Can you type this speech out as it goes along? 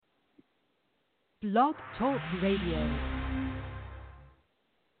Blog Talk Radio.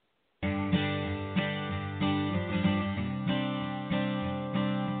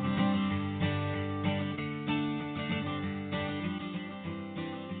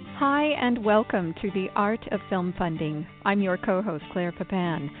 Hi, and welcome to The Art of Film Funding. I'm your co-host, Claire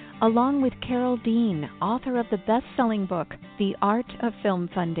Papin, along with Carol Dean, author of the best-selling book, The Art of Film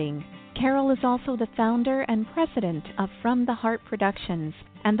Funding. Carol is also the founder and president of From the Heart Productions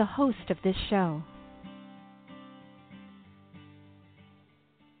and the host of this show.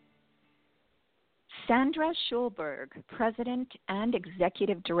 Sandra Schulberg, president and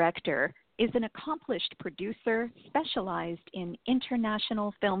executive director, is an accomplished producer specialized in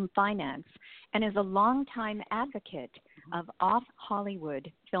international film finance and is a longtime advocate of off-Hollywood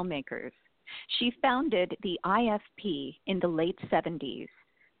filmmakers. She founded the IFP in the late 70s,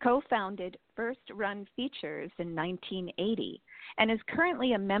 co-founded First Run Features in 1980, and is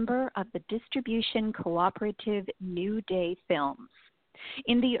currently a member of the distribution cooperative New Day Films.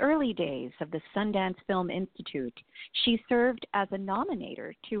 In the early days of the Sundance Film Institute, she served as a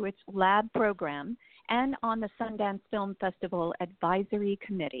nominator to its lab program and on the Sundance Film Festival Advisory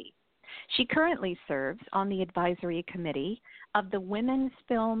Committee. She currently serves on the advisory committee of the Women's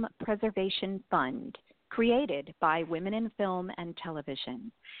Film Preservation Fund, created by Women in Film and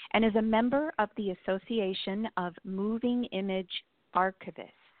Television, and is a member of the Association of Moving Image Archivists.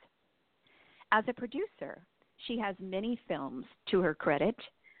 As a producer, she has many films to her credit,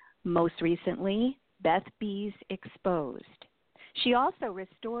 most recently, Beth B's Exposed. She also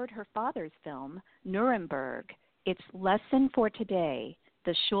restored her father's film, Nuremberg, its lesson for today,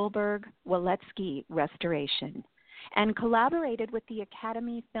 the Schulberg-Waletsky restoration, and collaborated with the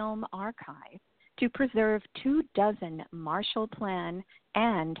Academy Film Archive to preserve 24 Marshall Plan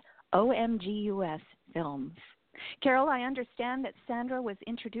and OMGUS films. Carol, I understand that Sandra was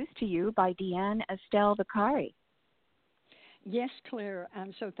introduced to you by Deanne Estelle Vicari. Yes, Claire,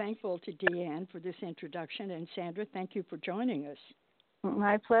 I'm so thankful to Deanne for this introduction, and Sandra, thank you for joining us.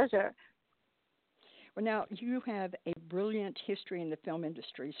 My pleasure. Well, now, you have a brilliant history in the film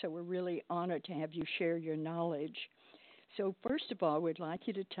industry, so we're really honored to have you share your knowledge. So first of all, we'd like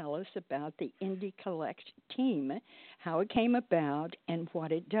you to tell us about the Indie Collect team, how it came about, and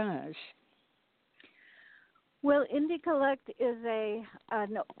what it does. Well, Indie Collect is a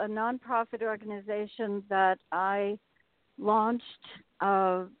nonprofit organization that I launched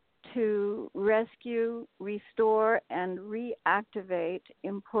to rescue, restore, and reactivate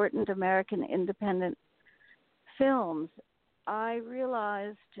important American independent films. I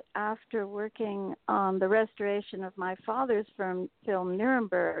realized after working on the restoration of my father's film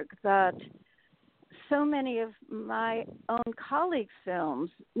Nuremberg that so many of my own colleagues' films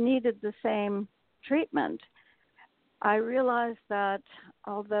needed the same treatment. I realized that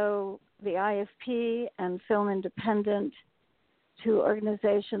although the IFP and Film Independent, two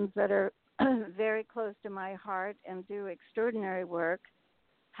organizations that are very close to my heart and do extraordinary work,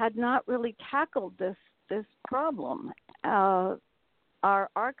 had not really tackled this problem. Our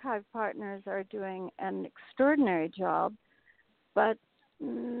archive partners are doing an extraordinary job, but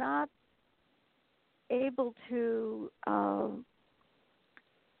not able to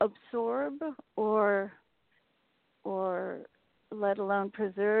absorb or let alone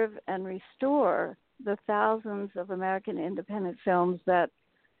preserve and restore the thousands of American independent films that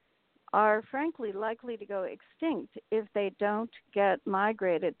are frankly likely to go extinct if they don't get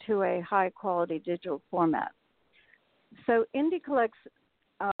migrated to a high-quality digital format. So Indie Collect's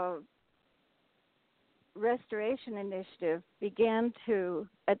restoration initiative began to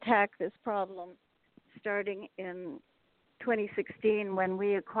attack this problem starting in 2016 when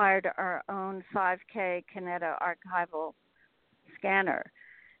we acquired our own 5K Kineta archival scanner.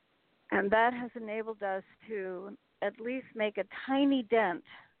 And that has enabled us to at least make a tiny dent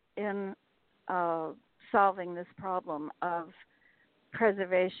in solving this problem of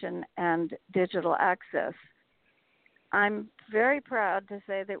preservation and digital access. I'm very proud to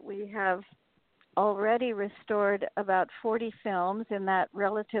say that we have already restored about 40 films in that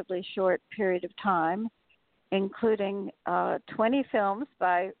relatively short period of time, including 20 films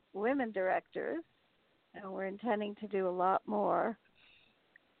by women directors, and we're intending to do a lot more.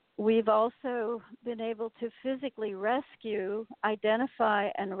 We've also been able to physically identify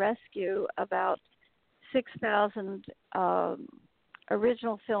and rescue about 6,000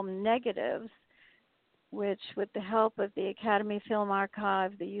 original film negatives, which with the help of the Academy Film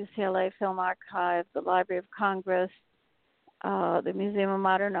Archive, the UCLA Film Archive, the Library of Congress, the Museum of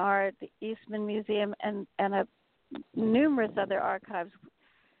Modern Art, the Eastman Museum, and numerous other archives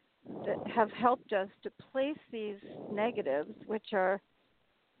that have helped us to place these negatives, which are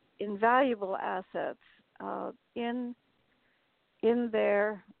invaluable assets in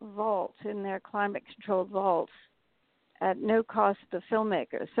their vaults, in their climate-controlled vaults, at no cost to the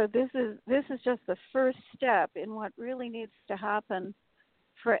filmmaker. So this is just the first step in what really needs to happen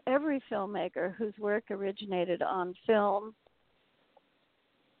for every filmmaker whose work originated on film,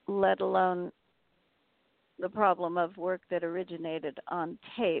 let alone the problem of work that originated on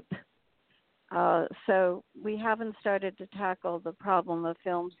tape. So we haven't started to tackle the problem of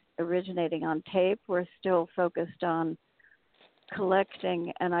films originating on tape. We're still focused on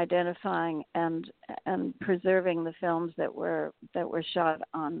collecting and identifying and preserving the films that were shot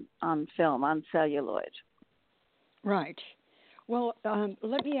on film, on celluloid. Right. Well,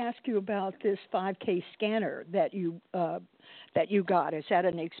 let me ask you about this 5K scanner that you got. Is that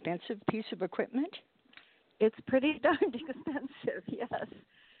an expensive piece of equipment? It's pretty darned expensive, yes.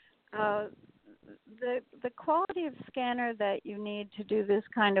 The quality of scanner that you need to do this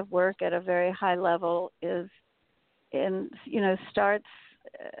kind of work at a very high level is starts.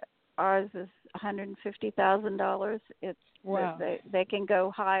 Ours is $150,000. It's wow. They can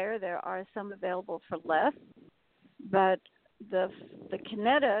go higher. There are some available for less, but the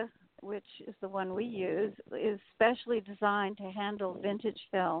Kineta, which is the one we use, is specially designed to handle vintage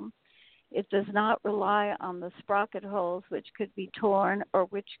film. It does not rely on the sprocket holes, which could be torn, or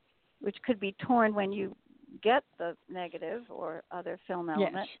which could be torn when you get the negative or other film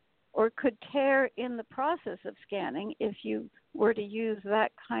element, yes. or could tear in the process of scanning if you were to use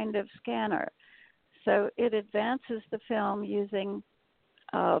that kind of scanner. So it advances the film using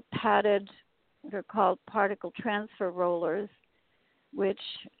padded, what are called particle transfer rollers, which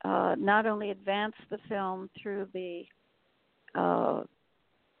not only advance the film through the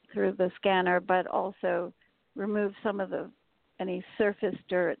scanner, but also remove some of any surface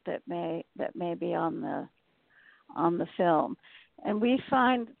dirt that may be on the film. And we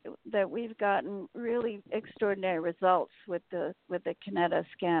find that we've gotten really extraordinary results with the Kineta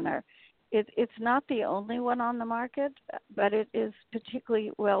scanner. It's not the only one on the market, but it is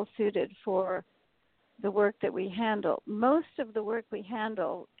particularly well suited for the work that we handle. Most of the work we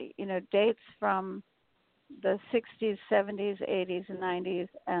handle, dates from the 60s, 70s, 80s, and 90s,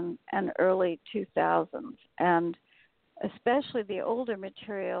 and early 2000s. And especially the older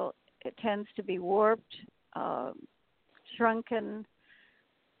material, it tends to be warped, shrunken.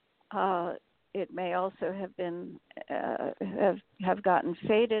 It may also have been have gotten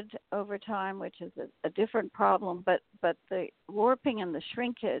faded over time, which is a different problem. But the warping and the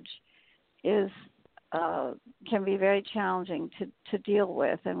shrinkage can be very challenging to deal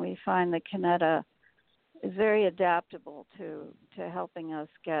with, and we find the Kineta is very adaptable to helping us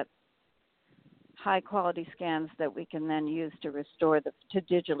get high quality scans that we can then use to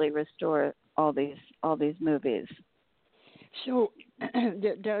digitally restore all these movies. So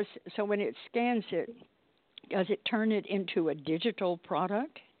when it scans it, does it turn it into a digital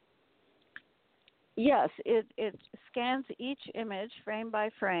product? Yes, it scans each image frame by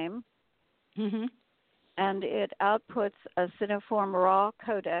frame, mm-hmm. and it outputs a Cineform RAW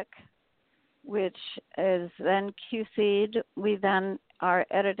codec, which is then QC'd. Our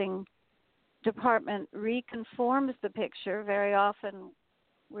editing department reconforms the picture. Very often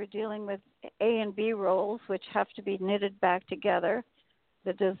we're dealing with A and B rolls, which have to be knitted back together.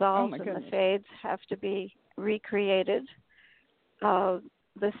 The dissolves and the fades have to be recreated.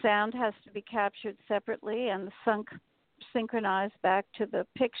 The sound has to be captured separately and synchronized back to the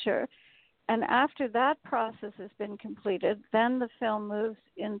picture. And after that process has been completed, then the film moves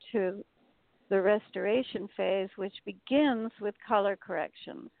into the restoration phase, which begins with color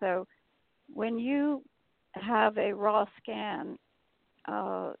correction. So when you have a raw scan,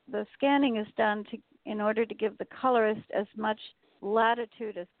 the scanning is done in order to give the colorist as much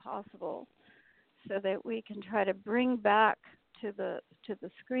latitude as possible, so that we can try to bring back to the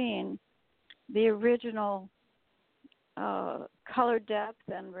screen the original color depth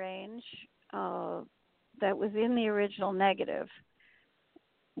and range that was in the original negative.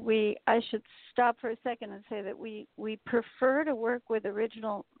 I should stop for a second and say that we prefer to work with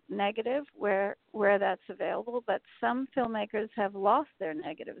original negative where that's available, but some filmmakers have lost their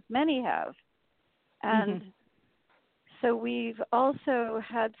negatives. Many have. And so we've also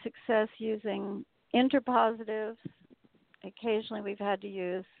had success using interpositives. Occasionally we've had to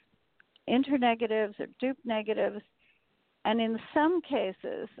use internegatives or dupe negatives. And in some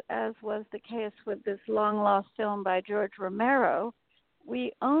cases, as was the case with this long-lost film by George Romero,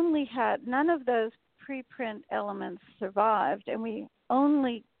 we only had, none of those preprint elements survived, and we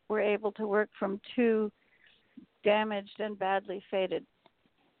only were able to work from 2 damaged and badly faded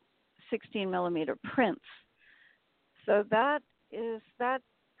 16 millimeter prints. So that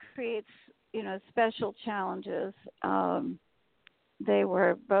creates, special challenges. They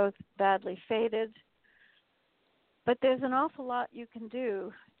were both badly fated, but there's an awful lot you can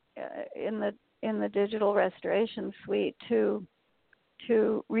do in the digital restoration suite to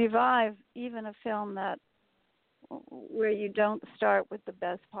revive even a film that where you don't start with the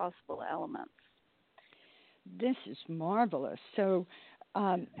best possible elements. This is marvelous. So,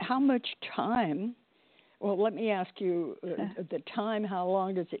 how much time? Well, let me ask you the time. How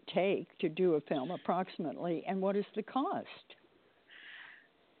long does it take to do a film, approximately, and what is the cost?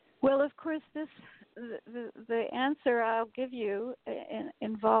 Well, of course, the answer I'll give you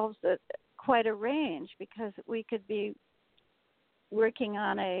involves quite a range, because we could be working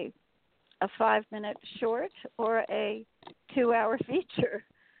on a 5-minute short or a 2-hour feature.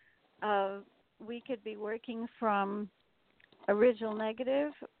 We could be working from original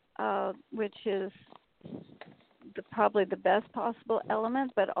negative, which is probably the best possible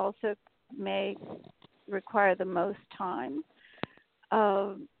element, but also may require the most time.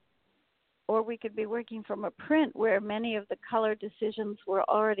 Or we could be working from a print where many of the color decisions were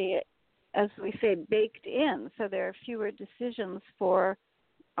already, as we say, baked in. So there are fewer decisions for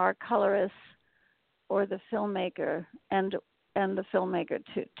our colorists or the filmmaker and the filmmaker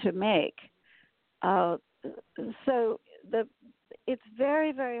to make. So it's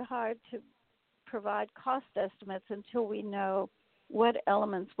very, very hard to provide cost estimates until we know what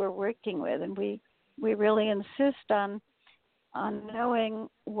elements we're working with, and we really insist on knowing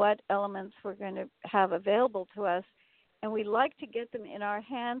what elements we're going to have available to us, and we like to get them in our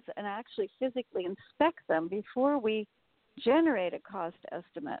hands and actually physically inspect them before we generate a cost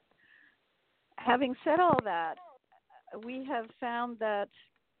estimate. Having said all that, we have found that,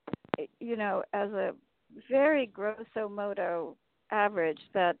 as a very grosso modo average,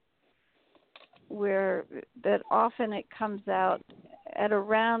 that often it comes out at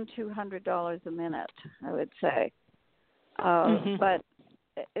around $200 a minute, I would say. But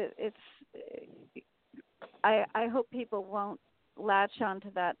I hope people won't latch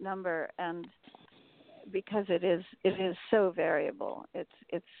onto that number, and because it is so variable.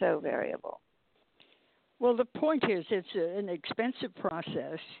 It's so variable. Well, the point is, it's an expensive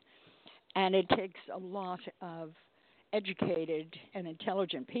process, and it takes a lot of educated and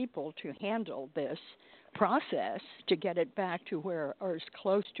intelligent people to handle this process to get it back to where, or as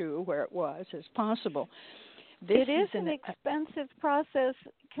close to where it was as possible. It is an expensive process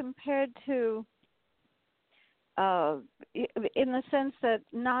compared to, in the sense that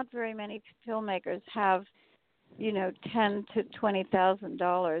not very many filmmakers have, $10,000 to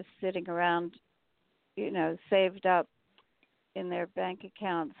 $20,000 sitting around, saved up in their bank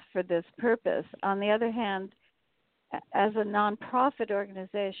accounts for this purpose. On the other hand, as a nonprofit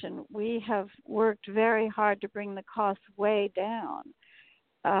organization, we have worked very hard to bring the costs way down.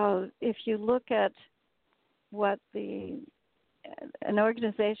 If you look at what an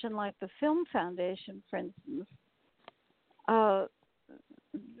organization like the Film Foundation, for instance,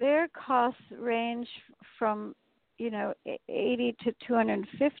 their costs range from $80,000 to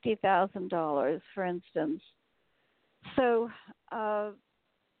 $250,000, for instance. So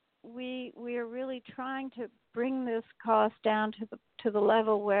we are really trying to bring this cost down to the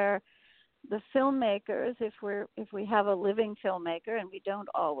level where the filmmakers, if we have a living filmmaker, and we don't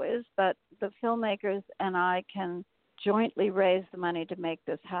always, but the filmmakers and I can jointly raise the money to make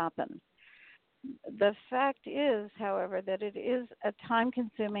this happen. The fact is, however, that it is a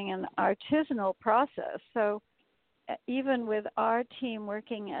time-consuming and artisanal process. So even with our team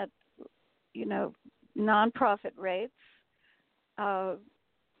working at, nonprofit rates,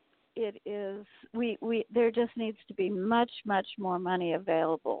 there just needs to be much, much more money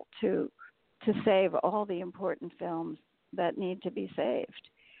available to save all the important films that need to be saved.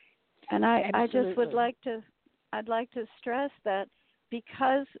 And I just would like to stress that,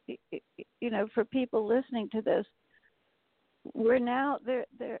 because for people listening to this, we're now there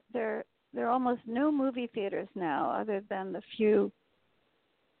are almost no movie theaters now, other than the few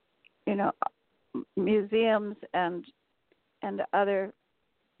museums and other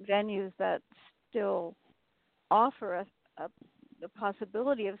venues that still offer the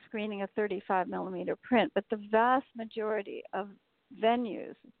possibility of screening a 35 millimeter print. But the vast majority of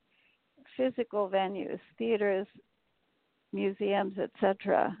venues, physical venues, theaters, museums,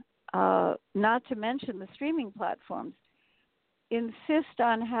 etc., not to mention the streaming platforms, insist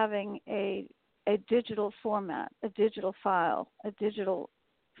on having a digital format, a digital file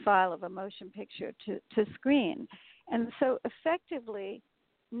of a motion picture to screen. And so effectively,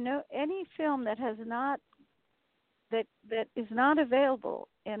 any film that is not available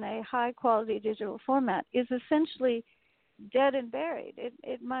in a high quality digital format is essentially dead and buried.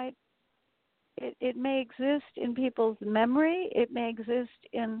 It may exist in people's memory. It may exist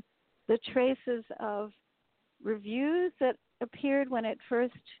in the traces of reviews that appeared when it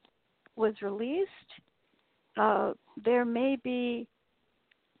first was released. There may be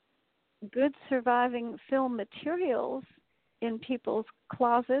good surviving film materials in people's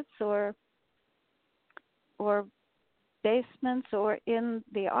closets or basements or in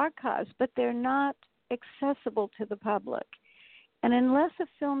the archives, but they're not accessible to the public. And unless a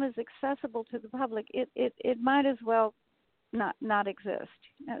film is accessible to the public, it might as well not exist.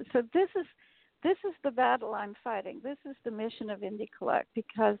 So this is the battle I'm fighting. This is the mission of Indie Collect,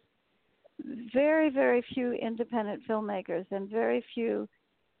 because very, very few independent filmmakers and very few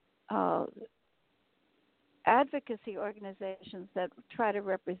advocacy organizations that try to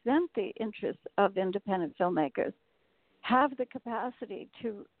represent the interests of independent filmmakers have the capacity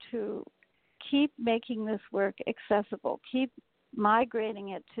to keep making this work accessible, keep migrating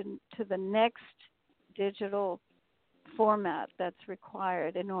it to the next digital format that's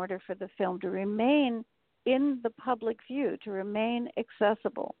required in order for the film to remain in the public view, to remain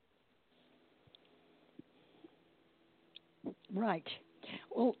accessible. Right.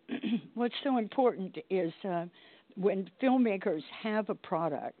 Well, what's so important is when filmmakers have a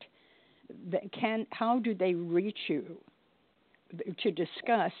product, how do they reach you to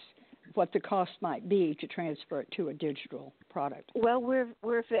discuss what the cost might be to transfer it to a digital product? Well, we're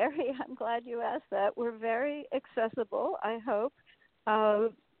very, I'm glad you asked that. We're very accessible, I hope.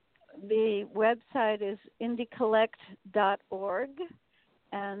 The website is indiecollect.org,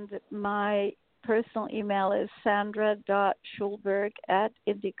 and my personal email is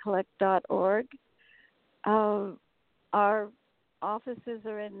sandra.schulberg@indiecollect.org. Our offices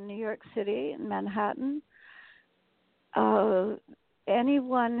are in New York City, in Manhattan.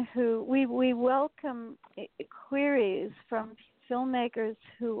 Anyone who we welcome queries from filmmakers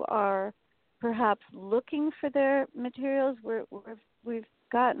who are perhaps looking for their materials. We've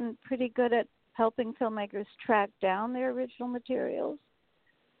gotten pretty good at helping filmmakers track down their original materials,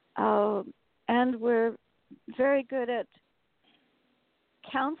 and we're very good at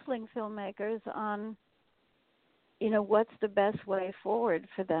counseling filmmakers on, what's the best way forward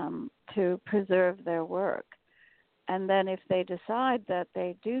for them to preserve their work. And then if they decide that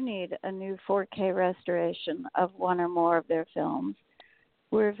they do need a new 4K restoration of one or more of their films,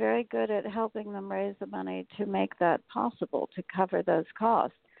 we're very good at helping them raise the money to make that possible, to cover those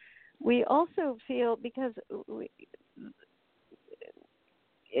costs. We also feel, because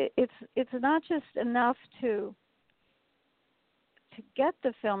it's not just enough to get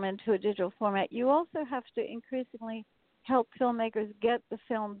the film into a digital format, you also have to increasingly help filmmakers get the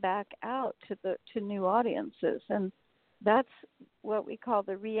film back out to new audiences, and that's what we call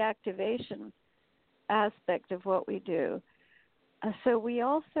the reactivation aspect of what we do. So we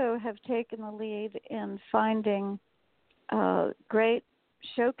also have taken the lead in finding great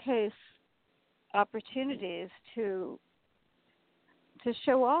showcase opportunities to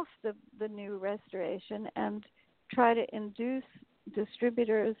show off the new restoration and try to induce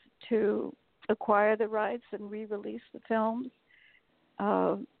distributors to acquire the rights and re-release the films.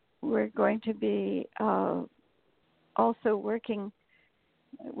 We're going to be also working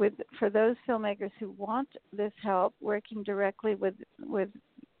for those filmmakers who want this help, working directly with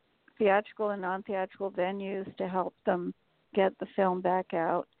theatrical and non-theatrical venues to help them get the film back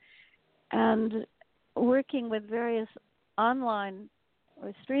out, and working with various online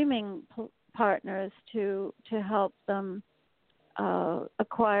or streaming partners to help them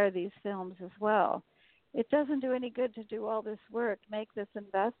acquire these films as well. It doesn't do any good to do all this work, make this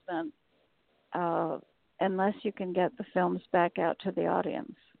investment, unless you can get the films back out to the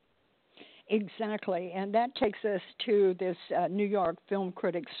audience. Exactly, and that takes us to this New York Film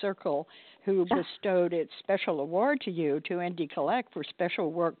Critics Circle, who bestowed its special award to you, to Indie Collect, for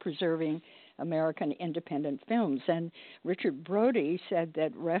special work preserving American independent films. And Richard Brody said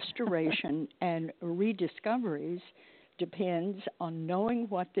that restoration and rediscoveries depends on knowing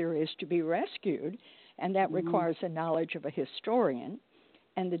what there is to be rescued, and that requires the knowledge of a historian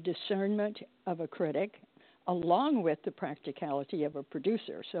and the discernment of a critic, along with the practicality of a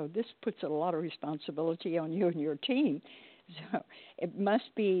producer. So this puts a lot of responsibility on you and your team. So it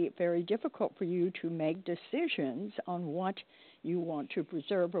must be very difficult for you to make decisions on what you want to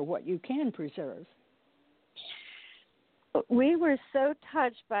preserve or what you can preserve. We were so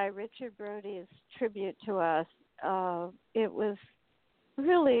touched by Richard Brody's tribute to us. It was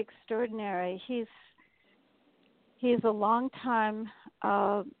really extraordinary. He's a long-time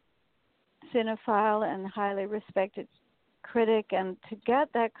cinephile and highly respected critic, and to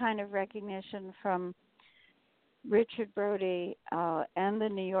get that kind of recognition from Richard Brody and the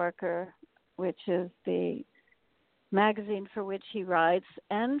New Yorker, which is the magazine for which he writes,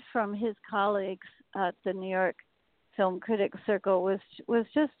 and from his colleagues at the New York Film Critics Circle was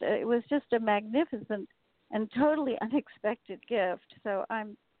just a magnificent and totally unexpected gift. So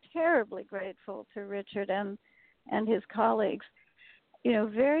I'm terribly grateful to Richard and his colleagues. You know,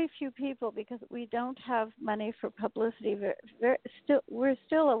 very few people, because we don't have money for publicity. We're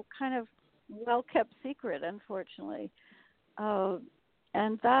still a kind of well-kept secret, unfortunately.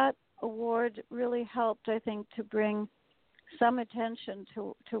 And that award really helped, I think, to bring some attention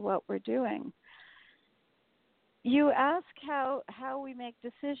to what we're doing. You ask how we make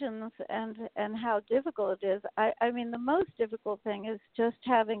decisions and how difficult it is. I mean, the most difficult thing is just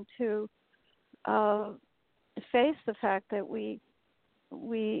having to face the fact that we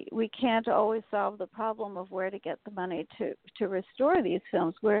can't always solve the problem of where to get the money to restore these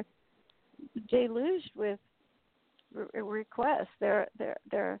films. We're deluged with requests. There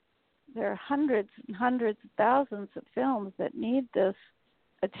are hundreds and hundreds of thousands of films that need this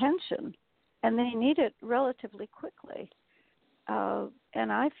attention, and they need it relatively quickly.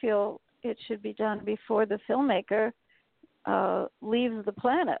 And I feel it should be done before the filmmaker leaves the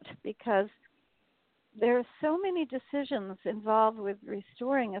planet, because there are so many decisions involved with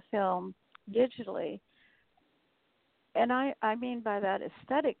restoring a film digitally. And I mean by that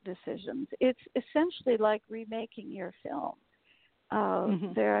aesthetic decisions. It's essentially like remaking your film.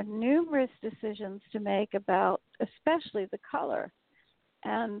 There are numerous decisions to make about, especially the color.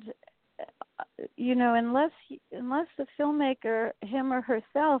 And, you know, unless the filmmaker, him or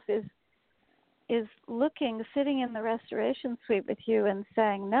herself, is sitting in the restoration suite with you and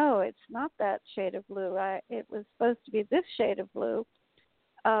saying, no, it's not that shade of blue. It was supposed to be this shade of blue.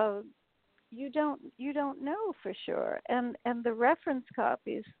 You don't know for sure. And the reference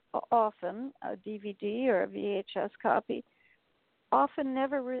copies, often a DVD or a VHS copy, often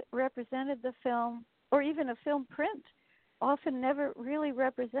never represented the film, or even a film print, often never really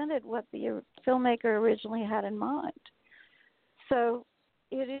represented what the filmmaker originally had in mind. So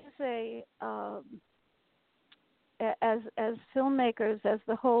it is as filmmakers, as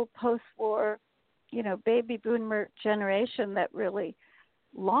the whole post-war, you know, baby boomer generation that really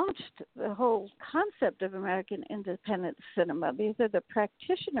launched the whole concept of American independent cinema. These are the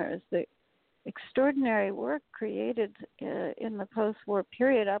practitioners, the extraordinary work created in the post-war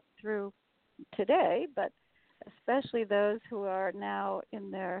period up through today, but especially those who are now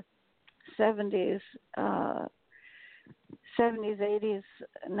in their 70s, 80s,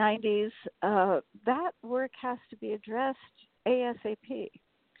 90s. That work has to be addressed ASAP.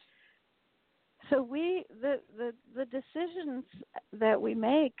 So the decisions that we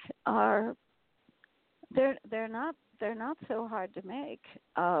make are they're not so hard to make.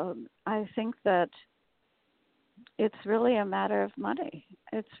 I think that it's really a matter of money.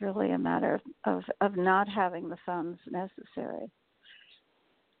 It's really a matter of not having the funds necessary.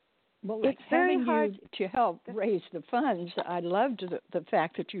 Well, it's very having hard you to help raise the funds. I loved the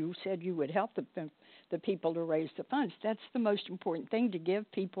fact that you said you would help the people to raise the funds. That's the most important thing, to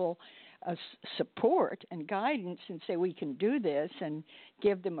give people support and guidance and say we can do this, and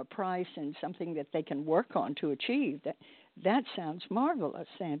give them a price and something that they can work on to achieve. That sounds marvelous,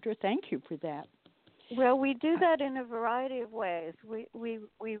 Sandra. Thank you for that. Well, we do that in a variety of ways. We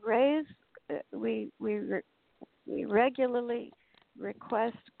regularly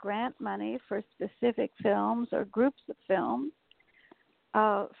request grant money for specific films or groups of films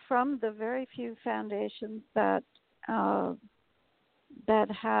from the very few foundations that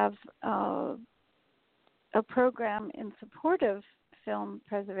have a program in support of film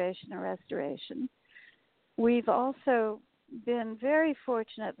preservation and restoration. We've also been very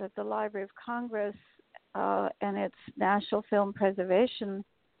fortunate that the Library of Congress and its National Film Preservation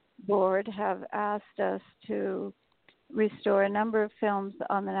Board have asked us to restore a number of films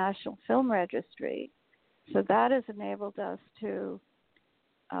on the National Film Registry. So that has enabled us to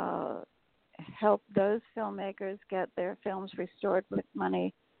help those filmmakers get their films restored with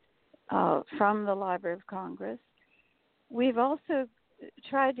money from the Library of Congress. We've also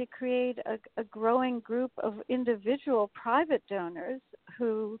tried to create a growing group of individual private donors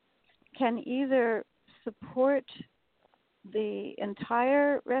who can either support the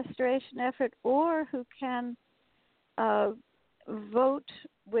entire restoration effort, or who can vote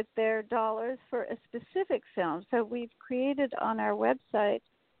with their dollars for a specific film. So we've created on our website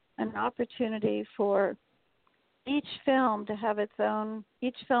an opportunity for each film to have its own,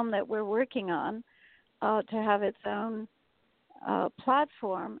 each film that we're working on to have its own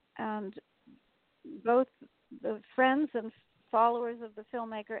platform, and both the friends and followers of the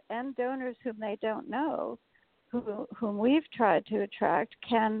filmmaker and donors whom they don't know whom we've tried to attract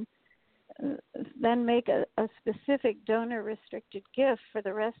can then make a specific donor-restricted gift for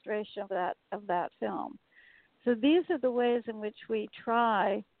the restoration of that film. So these are the ways in which we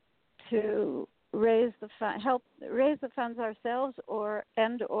try to help raise the funds ourselves, or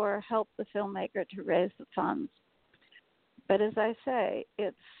help the filmmaker to raise the funds. But as I say,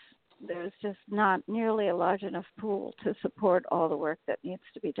 there's just not nearly a large enough pool to support all the work that needs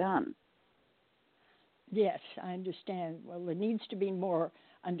to be done. Yes, I understand. Well, there needs to be more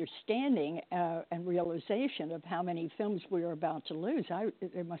understanding and realization of how many films we're about to lose.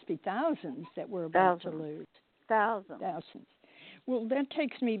 There must be thousands that we're about to lose. Thousands. Well, that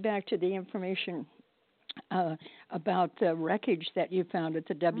takes me back to the information about the wreckage that you found at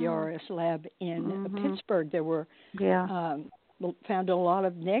the WRS lab in Pittsburgh. There were found a lot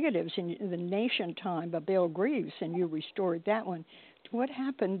of negatives in the Nation Time by Bill Greaves, and you restored that one. What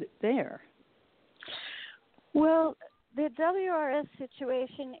happened there? Well, the WRS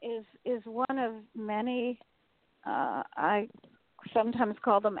situation is one of many, I sometimes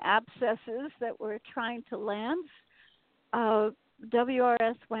call them abscesses, that we're trying to lance.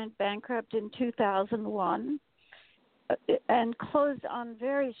 WRS went bankrupt in 2001 and closed on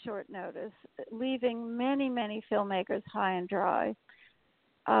very short notice, leaving many, many filmmakers high and dry.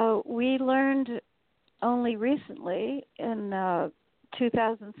 We learned only recently in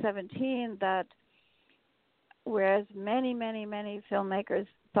 2017 that whereas many, many, many filmmakers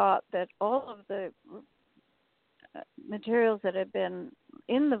thought that all of the materials that had been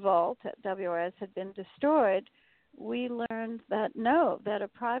in the vault at WRS had been destroyed, we learned that no, that a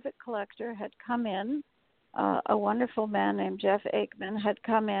private collector had come in, a wonderful man named Jeff Aikman had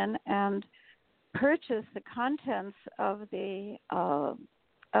come in and purchased the contents of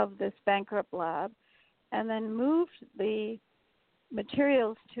this bankrupt lab, and then moved the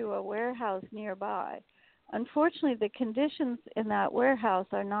materials to a warehouse nearby. Unfortunately, the conditions in that warehouse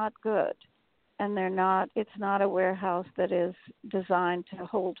are not good, and it's not a warehouse that is designed to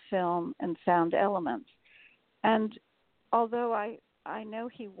hold film and sound elements. And although I know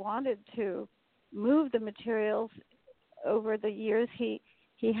he wanted to move the materials over the years, he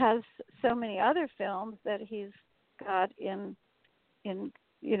has so many other films that he's got in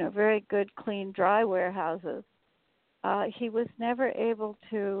very good, clean, dry warehouses. He was never able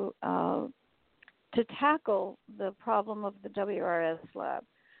to tackle the problem of the WRS lab.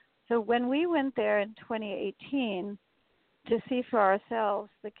 So when we went there in 2018 to see for ourselves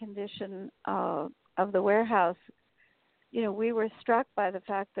the condition of the warehouse, we were struck by the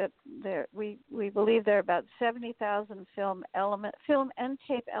fact that we believe there are about 70,000 film and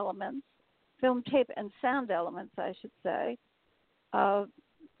tape elements, film tape and sound elements, I should say.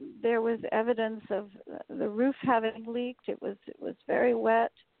 There was evidence of the roof having leaked. It was very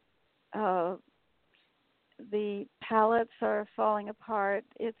wet. The pallets are falling apart.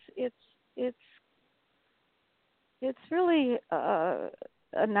 It's really a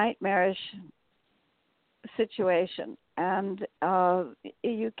nightmarish situation, and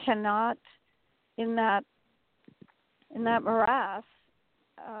you cannot, in that morass,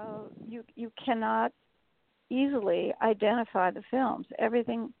 you cannot easily identify the films.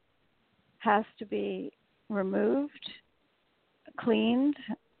 Everything has to be removed, cleaned,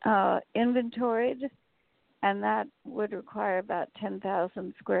 inventoried, and that would require about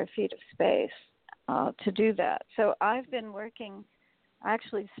 10,000 square feet of space to do that. So I've been working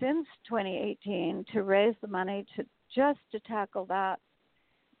actually since 2018 to raise the money to tackle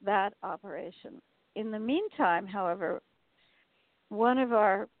that operation. In the meantime, however, one of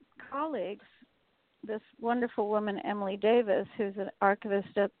our colleagues, this wonderful woman, Emily Davis, who's an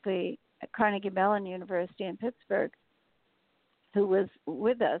archivist at the Carnegie Mellon University in Pittsburgh, who was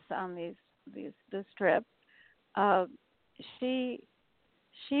with us on this trip,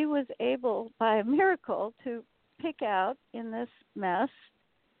 she was able, by a miracle, to pick out in this mess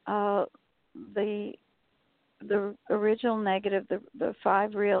the original negative, the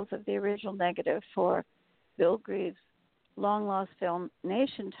 5 reels of the original negative for Bill Greaves' long-lost film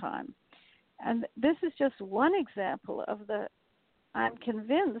Nation Time. And this is just one example of I'm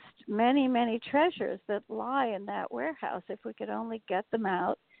convinced, many, many treasures that lie in that warehouse if we could only get them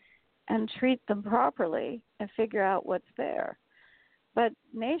out and treat them properly and figure out what's there. But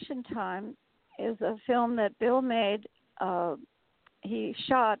Nation Time is a film that Bill made. He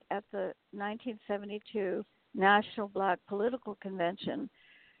shot at the 1972 National Black Political Convention,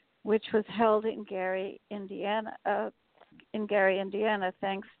 which was held in Gary, Indiana,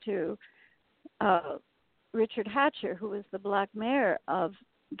 thanks to Richard Hatcher, who was the black mayor of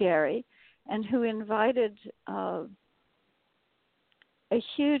Gary, and who invited a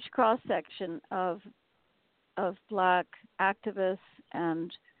huge cross-section of of black activists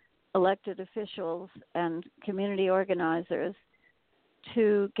and elected officials and community organizers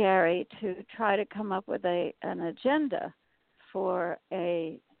to Gary to try to come up with an agenda for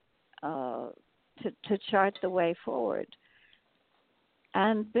to chart the way forward.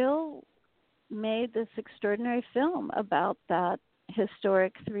 And Bill made this extraordinary film about that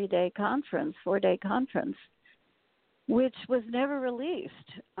historic 4-day conference, which was never released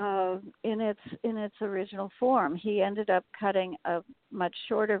in its original form. He ended up cutting a much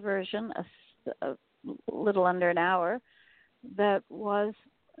shorter version, a little under an hour, that was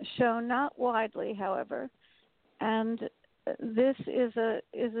shown not widely, however. And this is a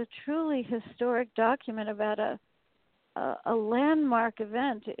truly historic document about a landmark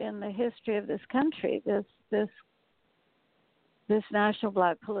event in the history of this country. This National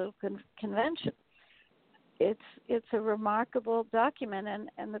Black Political Convention. It's a remarkable document,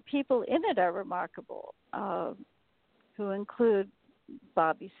 and the people in it are remarkable, who include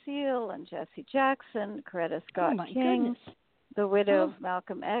Bobby Seale and Jesse Jackson, Coretta Scott King, goodness. the widow of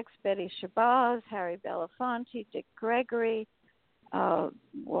Malcolm X, Betty Shabazz, Harry Belafonte, Dick Gregory,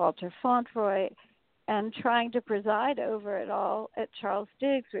 Walter Fauntleroy, and trying to preside over it all at Charles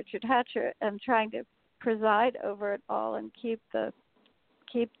Diggs, Richard Hatcher, and trying to preside over it all and keep the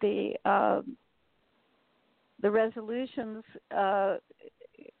resolutions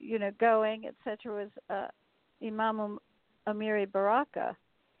going, etc. was Imam Amiri Baraka,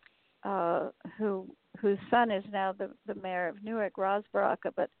 whose son is now the mayor of Newark, Raz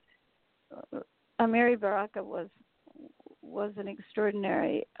Baraka. But Amiri Baraka was an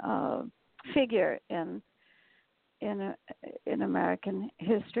extraordinary figure in American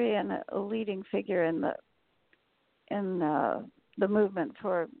history, and a leading figure in the movement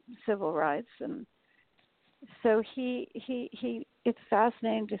for civil rights. And so he it's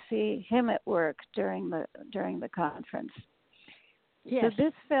fascinating to see him at work during the conference. Yes. So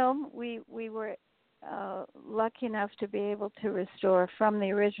this film we were lucky enough to be able to restore from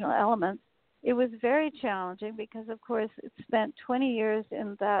the original elements. It was very challenging because, of course, it spent 20 years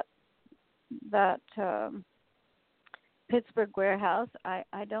in that Pittsburgh warehouse.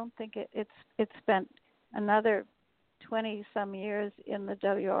 I don't think it spent another 20 some years in the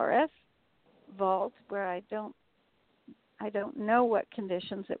WRS vault, where I don't know what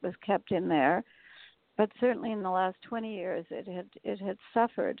conditions it was kept in there, but certainly in the last 20 years it had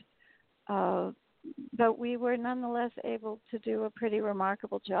suffered. But we were nonetheless able to do a pretty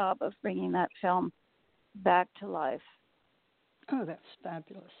remarkable job of bringing that film back to life. Oh, that's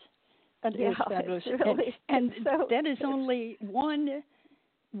fabulous. That is fabulous. Really, and that is only one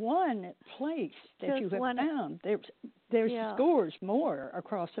place that you have found. There's scores more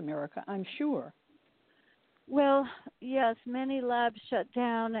across America, I'm sure. Well, yes, many labs shut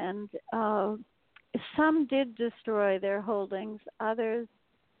down, and some did destroy their holdings. Others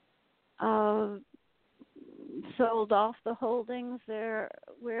sold off the holdings.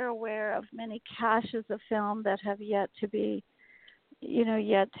 We're aware of many caches of film that have yet to be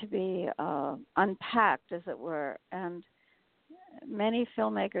unpacked, as it were, and many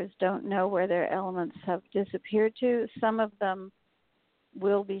filmmakers don't know where their elements have disappeared to. Some of them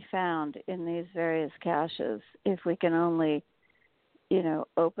will be found in these various caches if we can only,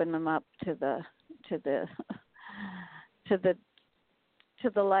 open them up to the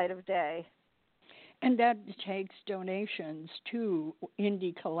light of day. And that takes donations to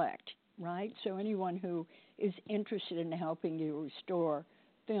Indie Collect, right? So anyone who is interested in helping you restore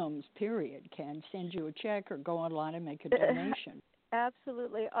films, period, can send you a check or go online and make a donation.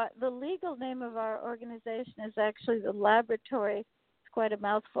 Absolutely. The legal name of our organization is actually the Laboratory. It's quite a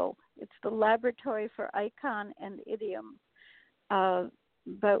mouthful. It's the Laboratory for Icon and Idiom.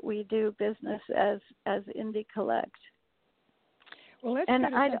 But we do business as Indie Collect. Well, let's and go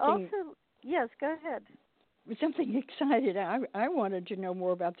to I'd something. also, yes, go ahead. Something excited. I wanted to know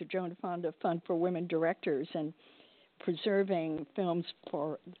more about the Joan Fonda Fund for Women Directors and preserving films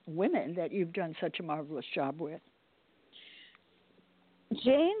for women that you've done such a marvelous job with.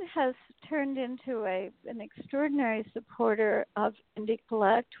 Jane has turned into an extraordinary supporter of Indie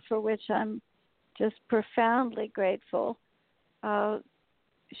Collect, for which I'm just profoundly grateful.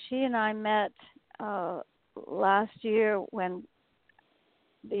 She and I met last year when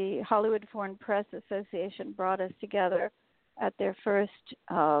the Hollywood Foreign Press Association brought us together at their first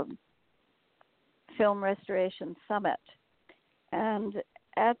film restoration summit. And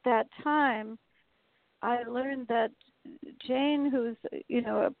at that time, I learned that Jane, who's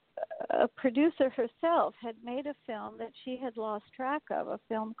a producer herself, had made a film that she had lost track of, a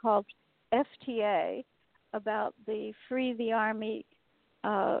film called FTA, about the Free the Army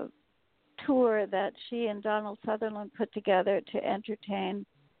tour that she and Donald Sutherland put together to entertain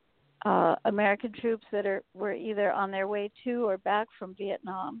American troops that were either on their way to or back from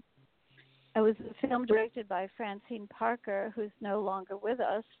Vietnam. It was a film directed by Francine Parker, who's no longer with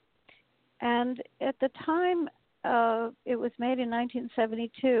us. And at the time, it was made in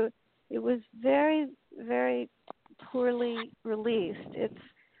 1972. It was very, very poorly released.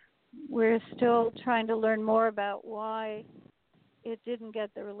 We're still trying to learn more about why it didn't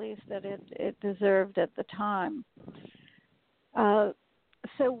get the release that it deserved at the time.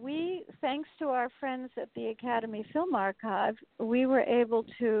 So we, thanks to our friends at the Academy Film Archive, we were able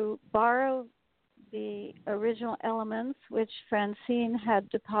to borrow the original elements, which Francine had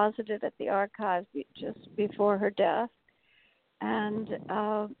deposited at the archives just before her death. And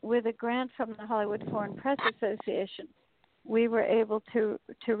with a grant from the Hollywood Foreign Press Association, we were able to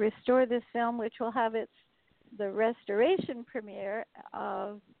restore this film, which will have the restoration premiere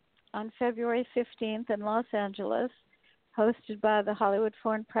on February 15th in Los Angeles, hosted by the Hollywood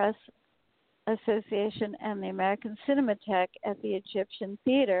Foreign Press Association and the American Cinematheque at the Egyptian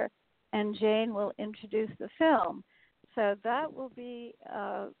Theater, and Jane will introduce the film. So that will be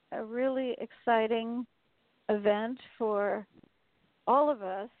a really exciting event for all of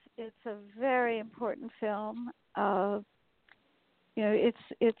us. It's a very important film.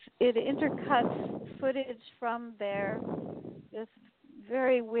 It intercuts footage from this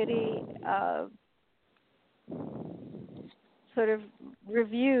very witty sort of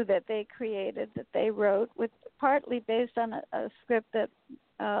review that they created, that they wrote, with partly based on a script that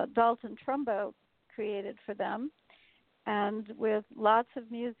Dalton Trumbo created for them, and with lots of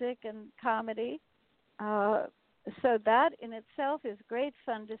music and comedy. So that in itself is great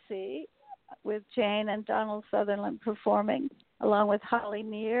fun to see, with Jane and Donald Sutherland performing, along with Holly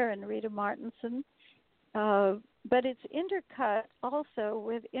Near and Rita Martinson. But it's intercut also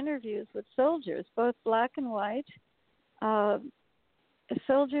with interviews with soldiers, both black and white,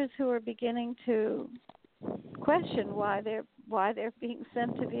 soldiers who are beginning to question why they're being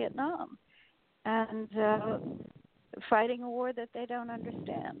sent to Vietnam and fighting a war that they don't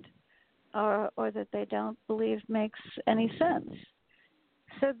understand or that they don't believe makes any sense.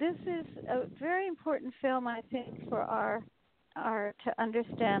 So this is a very important film, I think, for our to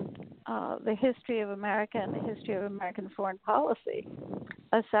understand the history of America and the history of American foreign policy,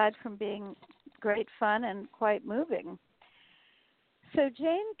 aside from being great fun and quite moving. So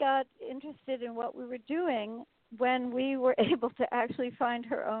Jane got interested in what we were doing when we were able to actually find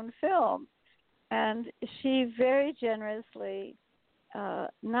her own film. And she very generously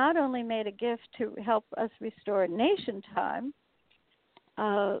not only made a gift to help us restore Nation Time,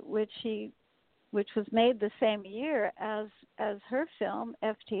 which was made the same year as her film,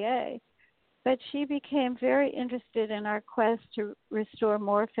 FTA, but she became very interested in our quest to restore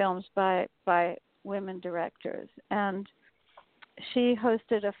more films by women directors. And she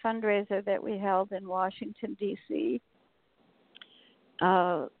hosted a fundraiser that we held in Washington, D.C.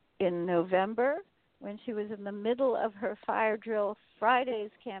 In November, when she was in the middle of her Fire Drill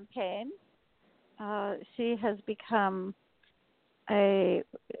Fridays campaign. She has become a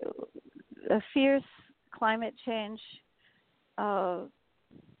fierce climate change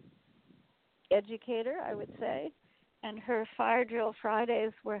educator, I would say, and her Fire Drill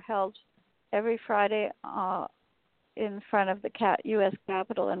Fridays were held every Friday in front of the U.S.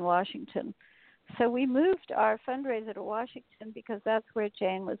 Capitol in Washington. So we moved our fundraiser to Washington because that's where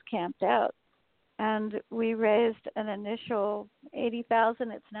Jane was camped out. And we raised an initial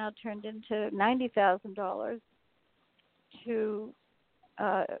 $80,000. It's now turned into $90,000 to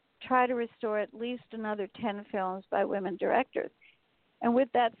try to restore at least another 10 films by women directors. And with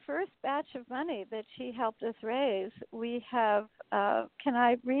that first batch of money that she helped us raise, we have, can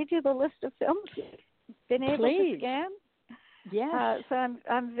I read you the list of films we've been able Please. to scan? Yes. So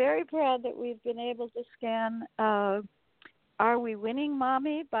I'm very proud that we've been able to scan Are We Winning,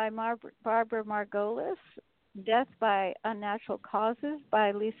 Mommy by Barbara Margolis, Death by Unnatural Causes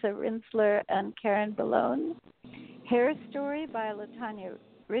by Lisa Rinsler and Karen Ballone, Hair Story by LaTanya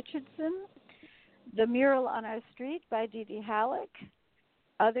Richardson, The Mural on Our Street by Dee Dee Halleck,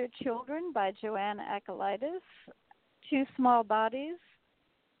 Other Children by Joanne Akalitis, Two Small Bodies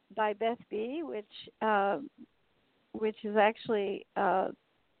by Beth B., which is actually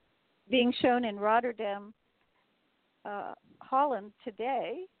being shown in Rotterdam, Holland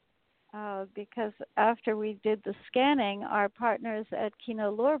today, because after we did the scanning, our partners at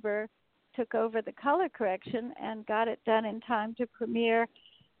Kino Lorber took over the color correction and got it done in time to premiere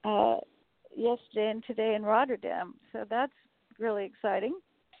yesterday and today in Rotterdam. So that's really exciting.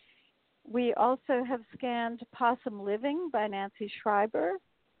 We also have scanned Possum Living by Nancy Schreiber,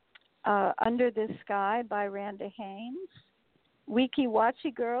 Under This Sky by Randa Haynes, Wiki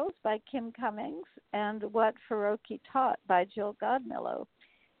Wachi Girls by Kim Cummings, and What Faroki Taught by Jill Godmillo.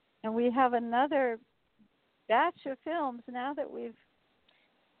 And we have another batch of films now that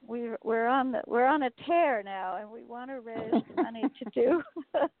we're on a tear now, and we want to raise money to do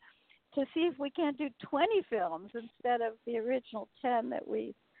to see if we can't do 20 films instead of the original 10 that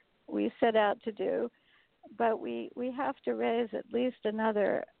we set out to do. But we have to raise at least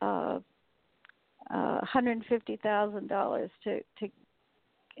another $150,000 to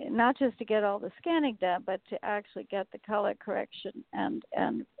not just to get all the scanning done, but to actually get the color correction and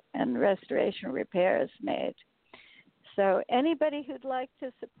restoration repairs made. So anybody who'd like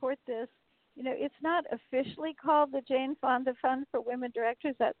to support this, it's not officially called the Jane Fonda Fund for Women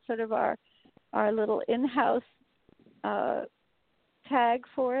Directors. That's sort of our little in-house tag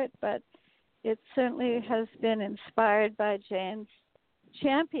for it, but it certainly has been inspired by Jane's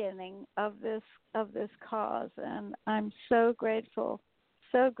championing of this cause, and I'm so grateful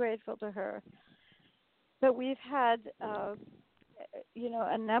to her. But we've had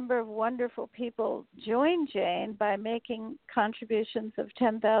a number of wonderful people join Jane by making contributions of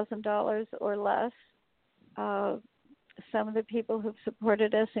 $10,000 or less. Some of the people who've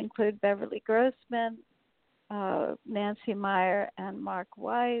supported us include Beverly Grossman, Nancy Meyer and Mark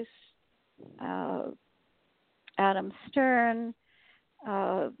Weiss, Adam Stern,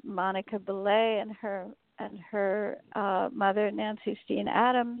 Monica Belay and her mother Nancy Steen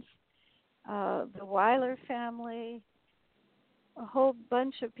Adams, the Weiler family, a whole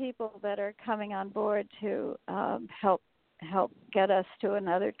bunch of people that are coming on board to help get us to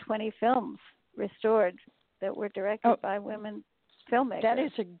another 20 films restored that were directed by women filmmakers. That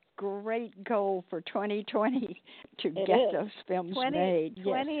is a great goal for 2020 to get those films 20 made.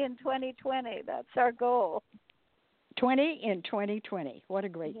 20 yes. in 2020. That's our goal. 20 in 2020. What a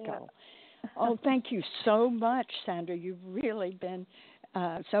great goal. Oh, thank you so much, Sandra. You've really been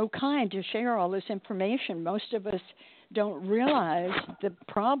so kind to share all this information. Most of us don't realize the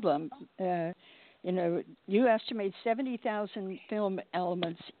problem. You estimate 70,000 film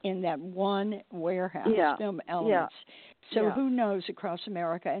elements in that one warehouse, film elements. So who knows across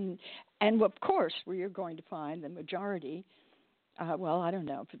America? And of course, we are going to find the majority. Well, I don't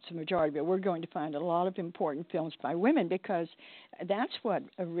know if it's a majority, but we're going to find a lot of important films by women, because that's what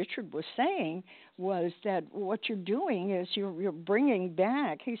Richard was saying, was that what you're doing is you're bringing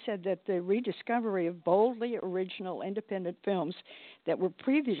back, he said that the rediscovery of boldly original independent films that were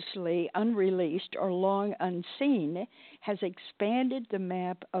previously unreleased or long unseen has expanded the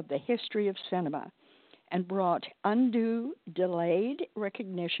map of the history of cinema and brought undue, delayed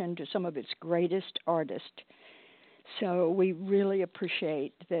recognition to some of its greatest artists. So we really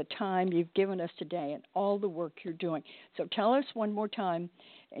appreciate the time you've given us today and all the work you're doing. So tell us one more time,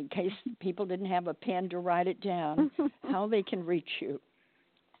 in case people didn't have a pen to write it down, how they can reach you.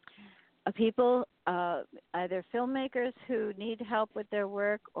 People, either filmmakers who need help with their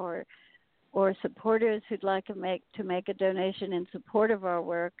work or supporters who'd like to make a donation in support of our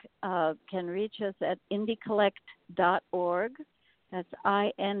work, can reach us at indiecollect.org. That's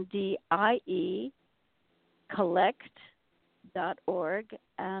INDIE collect.org,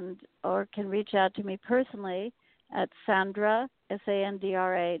 or can reach out to me personally at Sandra,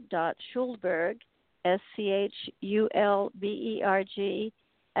 Sandra .Schulberg, SCHULBERG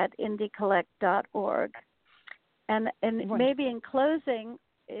at indiecollect.org. And maybe in closing,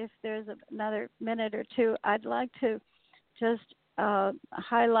 if there's another minute or two, I'd like to just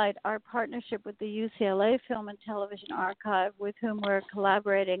highlight our partnership with the UCLA Film and Television Archive, with whom we're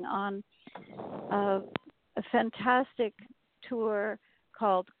collaborating on a fantastic tour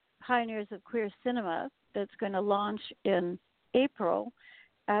called Pioneers of Queer Cinema that's going to launch in April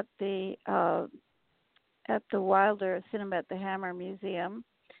at the Wilder Cinema at the Hammer Museum.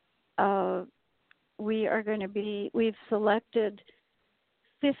 We've selected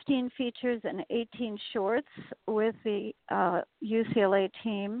 15 features and 18 shorts with the UCLA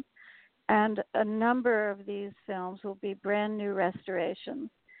team, and a number of these films will be brand new restorations.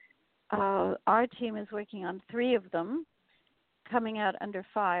 Our team is working on 3 of them: Coming Out Under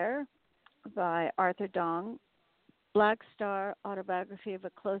Fire by Arthur Dong, Black Star, Autobiography of a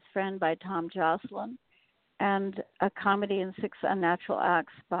Close Friend by Tom Jocelyn, and A Comedy in 6 Unnatural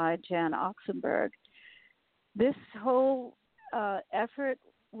Acts by Jan Oxenberg. This whole effort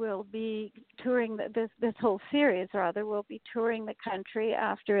will be touring, this whole series rather, will be touring the country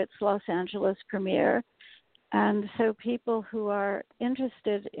after its Los Angeles premiere. And so people who are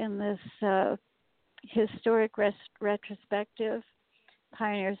interested in this historic retrospective,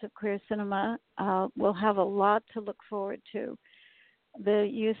 Pioneers of Queer Cinema, will have a lot to look forward to.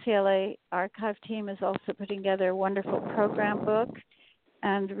 the UCLA archive team is also putting together a wonderful program book,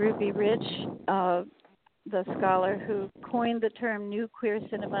 and Ruby Rich, the scholar who coined the term New Queer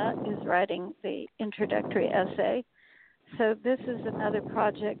Cinema, is writing the introductory essay. So this is another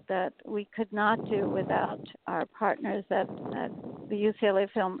project that we could not do without our partners at the UCLA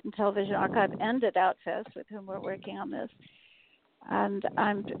Film and Television Archive and at Outfest, with whom we're working on this. And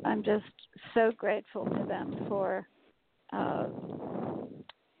I'm just so grateful to them for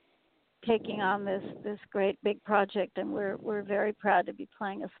taking on this great big project, and we're very proud to be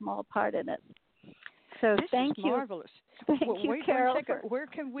playing a small part in it. So this thank is you. Marvelous. Thank well, you, wait Carol. one second. Where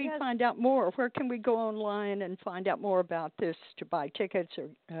can we Yes. find out more? Where can we go online and find out more about this, to buy tickets or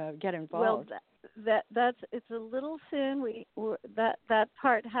get involved? Well, that's it's a little soon. That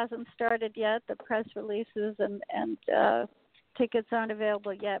part hasn't started yet. The press releases and tickets aren't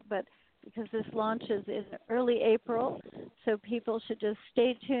available yet, but because this launches in early April, so people should just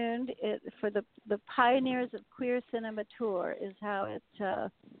stay tuned. For the Pioneers of Queer Cinema Tour is how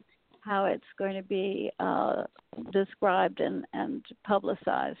it's going to be described and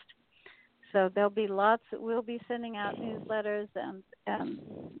publicized. So there'll be lots. We'll be sending out newsletters, and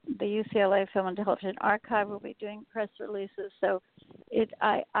the UCLA Film and Television Archive will be doing press releases. So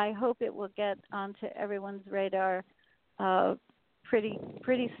I hope it will get onto everyone's radar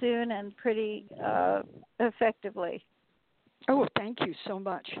pretty soon and pretty effectively. Oh, thank you so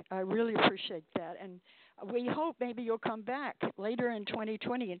much. I really appreciate that. And we hope maybe you'll come back later in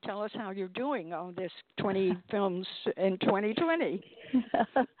 2020 and tell us how you're doing on this 20 films in 2020.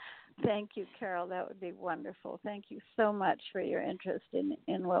 Thank you, Carol. That would be wonderful. Thank you so much for your interest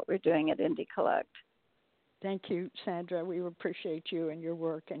in what we're doing at Indie Collect. Thank you, Sandra. We appreciate you and your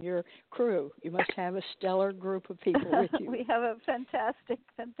work and your crew. You must have a stellar group of people with you. We have a fantastic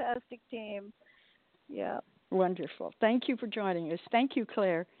team. Yeah. Wonderful. Thank you for joining us. Thank you,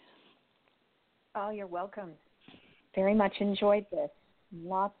 Claire. Oh, you're welcome. Very much enjoyed this.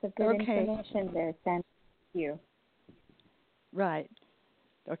 Lots of good information there. Thank you. Right.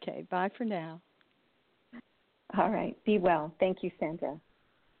 Okay. Bye for now. All right. Be well. Thank you, Sandra.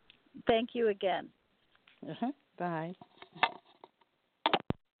 Thank you again. Bye.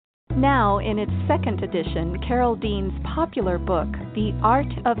 Now, in its second edition, Carol Dean's popular book, The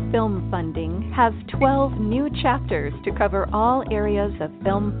Art of Film Funding, has 12 new chapters to cover all areas of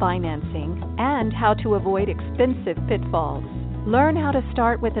film financing and how to avoid expensive pitfalls. Learn how to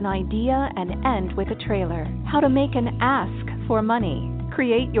start with an idea and end with a trailer, how to make an ask for money,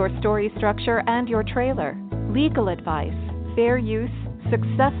 create your story structure and your trailer, legal advice, fair use,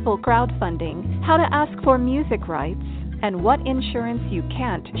 successful crowdfunding, how to ask for music rights, and what insurance you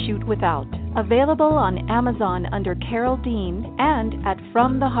can't shoot without. Available on Amazon under Carol Dean and at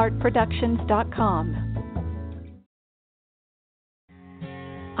FromTheHeartProductions.com.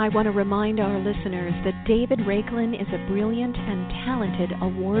 I want to remind our listeners that David Rakelin is a brilliant and talented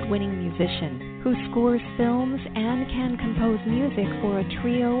award-winning musician who scores films and can compose music for a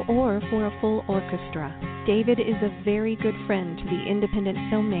trio or for a full orchestra. David is a very good friend to the independent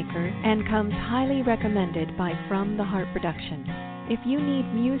filmmaker and comes highly recommended by From the Heart Productions. If you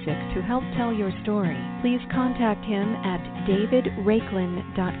need music to help tell your story, please contact him at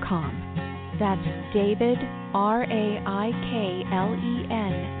davidrakelin.com. That's David,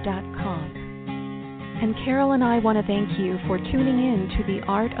 RAIKLEN.com. And Carol and I want to thank you for tuning in to The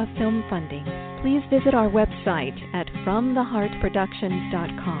Art of Film Funding. Please visit our website at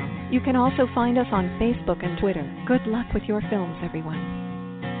FromTheHeartProductions.com. You can also find us on Facebook and Twitter. Good luck with your films, everyone.